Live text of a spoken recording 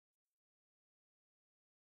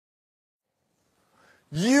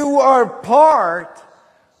You are part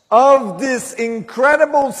of this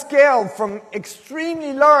incredible scale from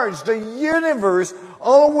extremely large, the universe,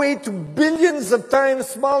 all the way to billions of times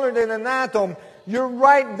smaller than an atom. You're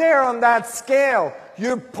right there on that scale.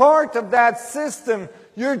 You're part of that system.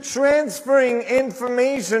 You're transferring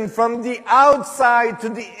information from the outside to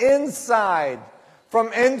the inside,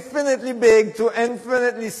 from infinitely big to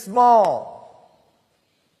infinitely small.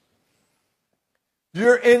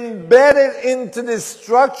 You're embedded into the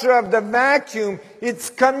structure of the vacuum. It's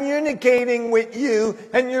communicating with you,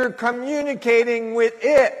 and you're communicating with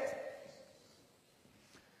it.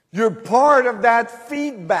 You're part of that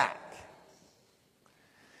feedback.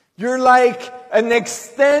 You're like an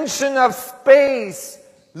extension of space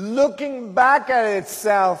looking back at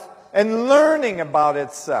itself and learning about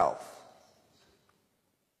itself.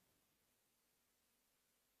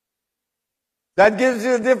 That gives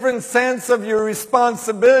you a different sense of your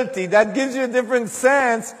responsibility. That gives you a different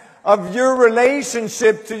sense of your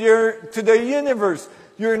relationship to the universe.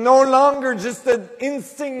 You're no longer just an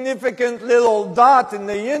insignificant little dot in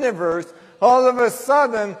the universe. All of a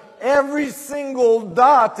sudden, every single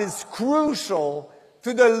dot is crucial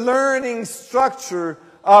to the learning structure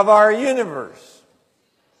of our universe.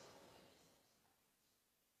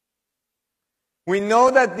 We know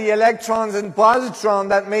that the electrons and positrons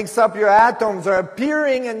that makes up your atoms are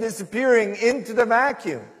appearing and disappearing into the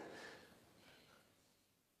vacuum.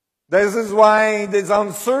 This is why there's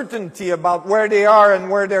uncertainty about where they are and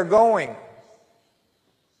where they're going.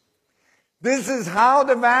 This is how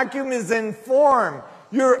the vacuum is informed.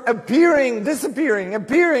 You're appearing, disappearing,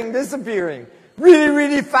 appearing, disappearing, really,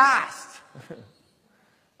 really fast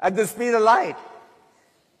at the speed of light.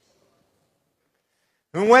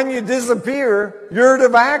 And when you disappear, you're the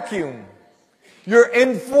vacuum. You're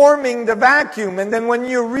informing the vacuum. And then when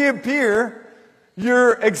you reappear,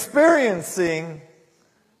 you're experiencing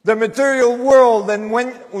the material world. And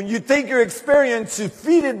when you take your experience, you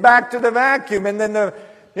feed it back to the vacuum. And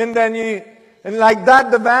like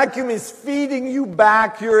that, the vacuum is feeding you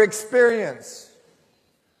back your experience.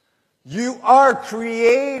 You are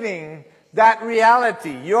creating that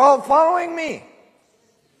reality. You all following me?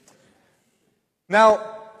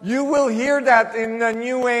 Now, you will hear that in the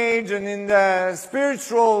New Age and in the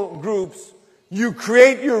spiritual groups. You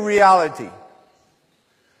create your reality.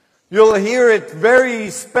 You'll hear it very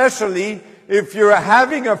especially if you're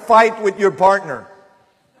having a fight with your partner.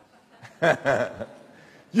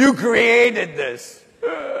 You created this.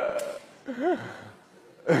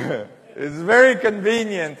 It's very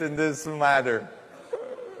convenient in this matter.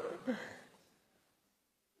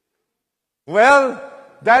 Well,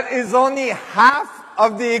 that is only half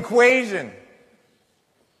of the equation.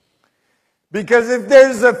 Because if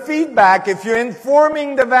there's a feedback, if you're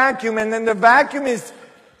informing the vacuum and then the vacuum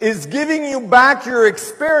is giving you back your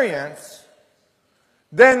experience,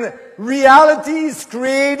 then reality is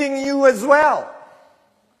creating you as well.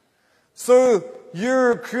 So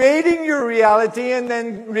you're creating your reality and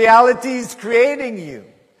then reality is creating you.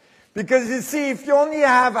 Because you see, if you only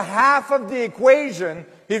have half of the equation,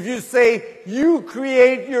 if you say you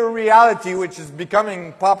create your reality, which is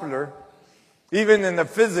becoming popular, even in the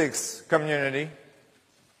physics community,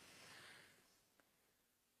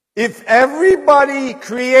 if everybody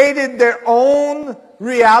created their own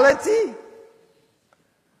reality,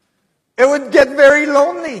 it would get very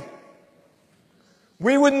lonely.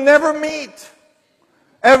 We would never meet.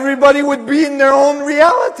 Everybody would be in their own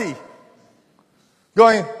reality.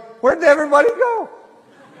 Going, where'd everybody go?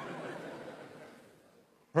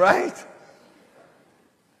 Right?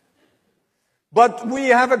 But we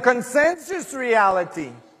have a consensus reality.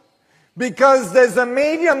 Because there's a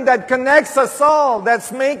medium that connects us all,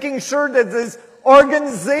 that's making sure that there's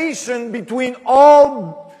organization between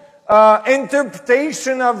all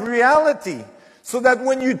interpretation of reality. So that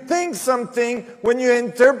when you think something, when you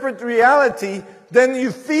interpret reality, then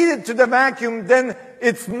you feed it to the vacuum, then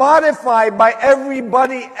it's modified by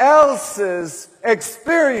everybody else's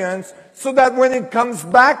experience, so that when it comes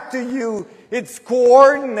back to you, it's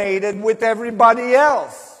coordinated with everybody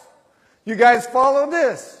else. You guys follow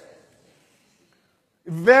this?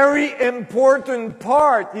 Very important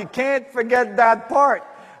part. You can't forget that part.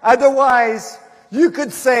 Otherwise, you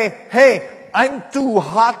could say, hey, I'm too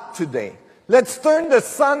hot today. Let's turn the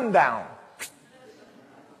sun down.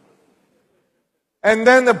 And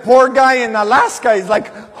then the poor guy in Alaska is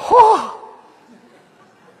like, oh,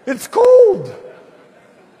 it's cold.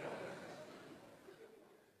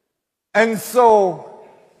 And so,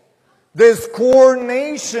 there's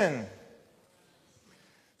coordination.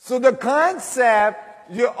 So the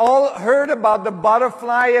concept, you all heard about the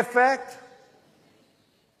butterfly effect?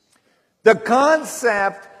 The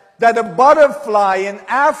concept that a butterfly in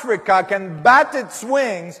Africa can bat its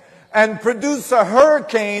wings and produce a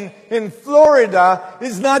hurricane in Florida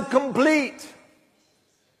is not complete.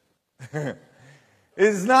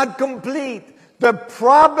 Is not complete. The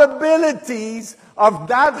probabilities of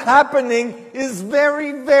that happening is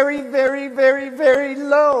very, very, very, very, very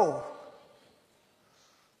low.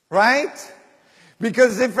 Right?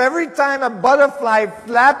 Because if every time a butterfly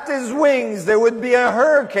flapped his wings, there would be a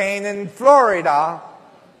hurricane in Florida,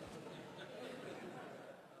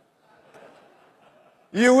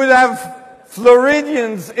 you would have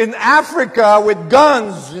Floridians in Africa with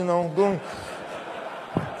guns, you know, going,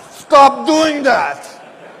 stop doing that.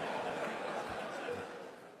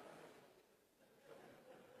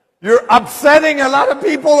 You're upsetting a lot of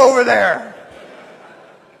people over there.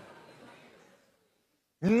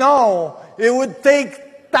 No, it would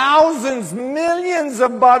take thousands, millions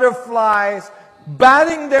of butterflies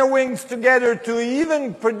batting their wings together to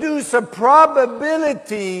even produce a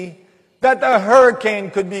probability that a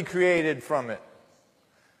hurricane could be created from it.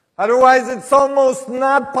 Otherwise, it's almost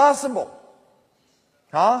not possible.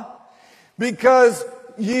 Huh? Because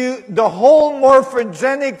the whole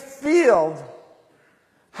morphogenic field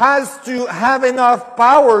has to have enough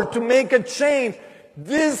power to make a change.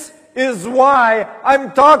 This is why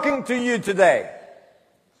I'm talking to you today.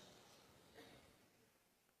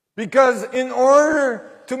 Because in order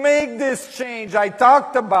to make this change I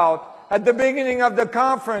talked about at the beginning of the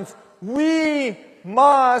conference, we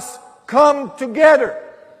must come together.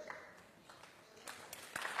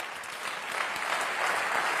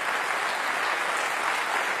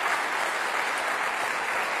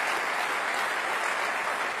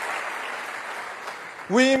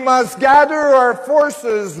 We must gather our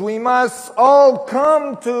forces. We must all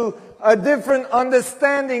come to a different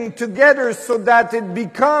understanding together so that it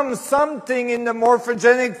becomes something in the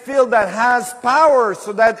morphogenic field that has power,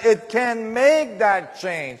 so that it can make that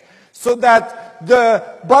change, so that the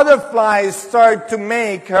butterflies start to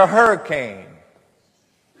make a hurricane.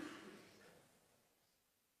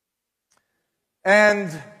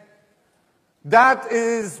 And that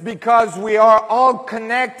is because we are all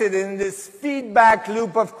connected in this feedback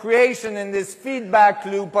loop of creation, in this feedback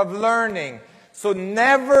loop of learning. So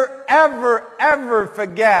never, ever, ever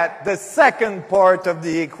forget the second part of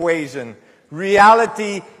the equation.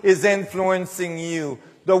 Reality is influencing you.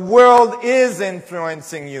 The world is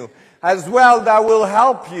influencing you. As well, that will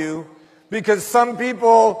help you, because some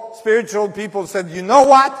people, spiritual people, said, you know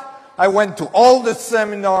what? I went to all the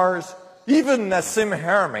seminars, even Nassim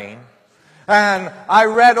Haramein, and I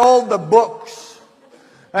read all the books,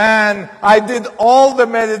 and I did all the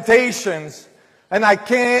meditations, and I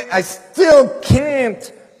still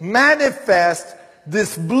can't manifest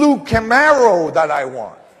this blue Camaro that I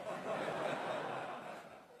want.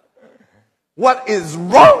 What is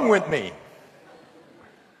wrong with me?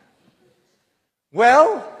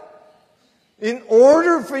 Well, in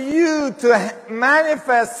order for you to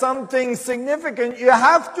manifest something significant, you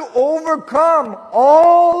have to overcome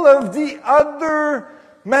all of the other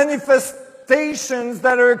manifestations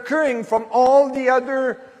that are occurring from all the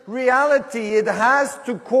other reality. It has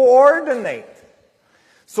to coordinate.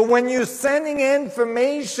 So when you're sending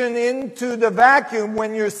information into the vacuum,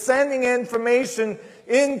 when you're sending information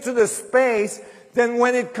into the space, then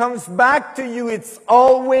when it comes back to you, it's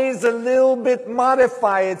always a little bit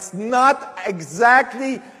modified. It's not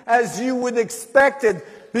exactly as you would expect it,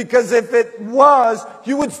 because if it was,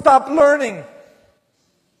 you would stop learning.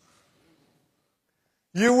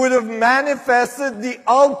 You would have manifested the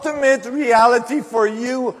ultimate reality for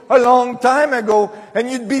you a long time ago,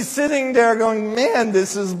 and you'd be sitting there going, man,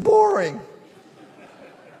 this is boring.